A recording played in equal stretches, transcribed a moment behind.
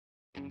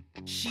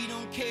She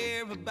don't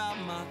care about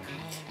my car.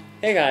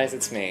 Hey guys,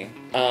 it's me.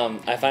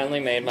 I finally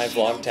made my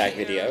vlog tag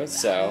video,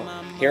 so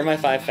here are my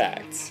 5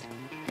 facts.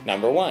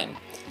 Number 1.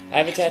 I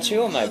have a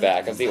tattoo on my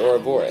back of the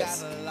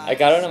Ouroboros. I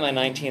got it on my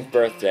 19th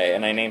birthday,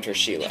 and I named her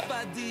Sheila.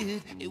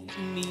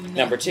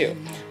 Number 2.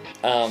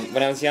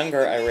 When I was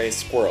younger, I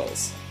raised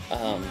squirrels.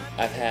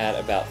 I've had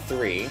about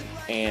 3,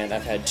 and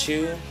I've had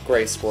 2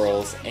 gray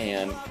squirrels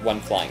and 1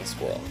 flying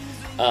squirrel.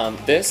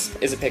 This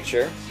is a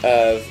picture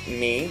of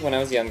me when I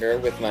was younger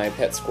with my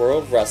pet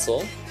squirrel,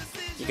 Russell.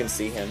 You can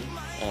see him,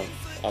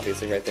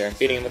 obviously right there. I'm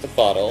feeding him with a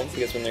bottle,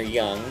 because when they're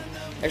young...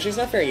 Actually, he's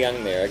not very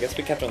young there. I guess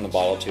we kept him in the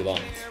bottle too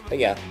long. But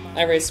yeah,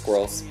 I raise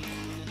squirrels.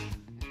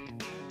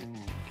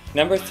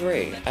 Number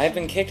 3. I have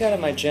been kicked out of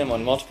my gym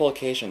on multiple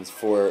occasions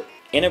for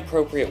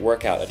inappropriate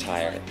workout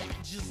attire.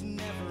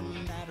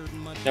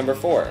 Number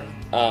 4.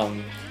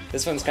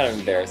 This one's kind of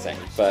embarrassing,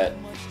 but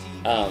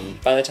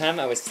by the time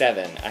I was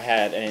 7, I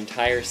had an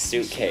entire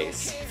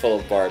suitcase full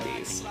of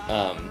Barbies.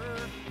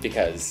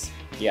 Because,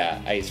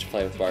 yeah, I used to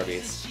play with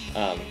Barbies.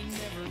 I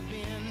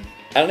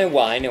don't know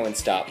why no one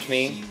stopped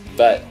me,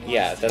 but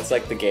yeah, that's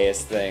like the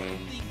gayest thing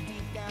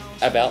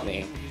about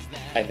me,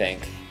 I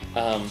think.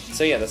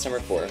 So yeah, that's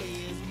number 4.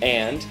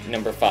 And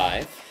number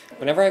 5,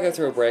 whenever I go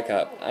through a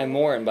breakup, I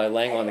mourn by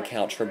laying on the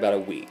couch for about a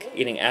week,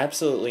 eating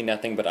absolutely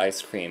nothing but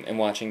ice cream and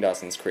watching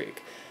Dawson's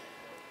Creek.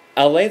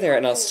 I'll lay there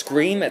and I'll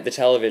scream at the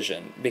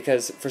television,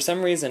 because for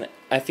some reason,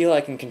 I feel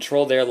I can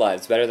control their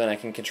lives better than I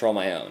can control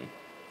my own.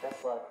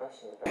 That's a lot of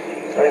questions.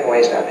 Don't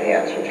waste out the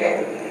answer,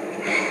 Jane.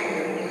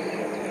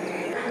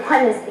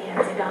 What is the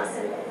answer,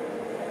 Dawson?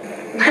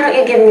 Why don't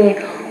you give me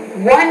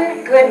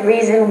one good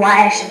reason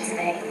why I should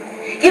stay?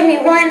 Give me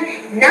one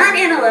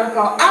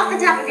non-analytical, off the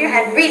top of your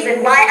head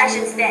reason why I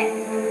should stay.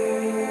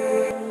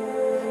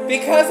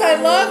 Because I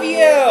love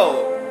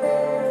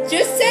you!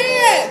 Just say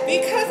it!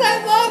 Because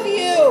I love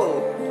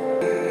you!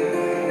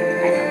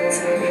 I don't.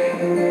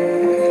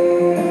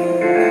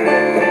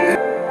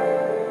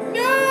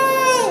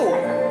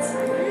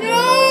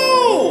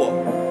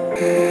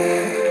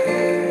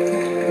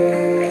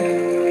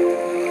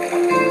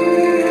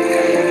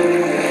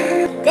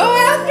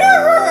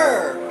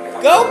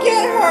 Go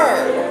get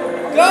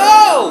her! Go!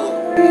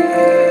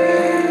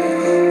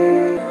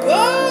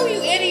 Go,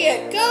 you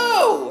idiot!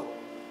 Go!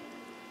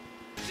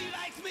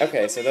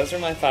 Okay, so those are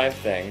my 5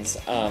 things.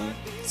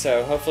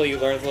 So hopefully you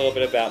learned a little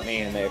bit about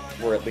me and they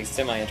were at least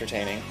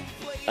semi-entertaining.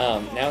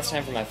 Now it's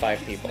time for my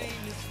 5 people.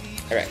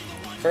 Alright,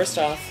 first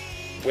off,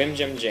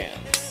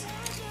 wimjimjams.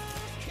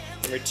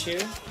 Number 2,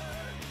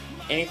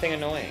 anything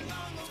annoying.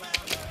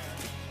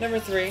 Number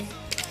 3,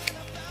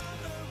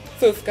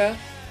 foufga.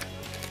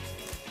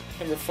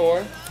 Number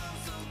 4,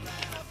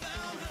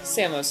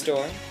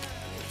 Samostorm.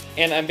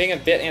 And I'm being a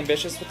bit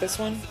ambitious with this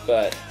one,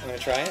 but I'm going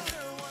to try it.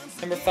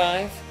 Number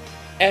 5,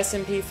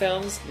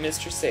 smpfilms,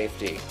 Mr.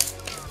 Safety.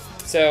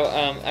 So,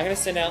 I'm going to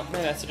send out my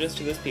messages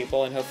to those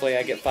people, and hopefully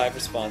I get 5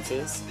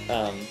 responses.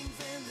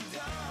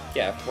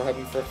 Yeah, we're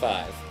hoping for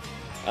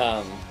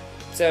 5.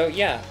 So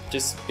yeah,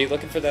 just be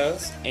looking for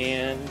those,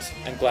 and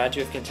I'm glad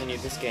you have continued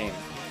this game.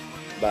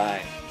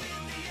 Bye.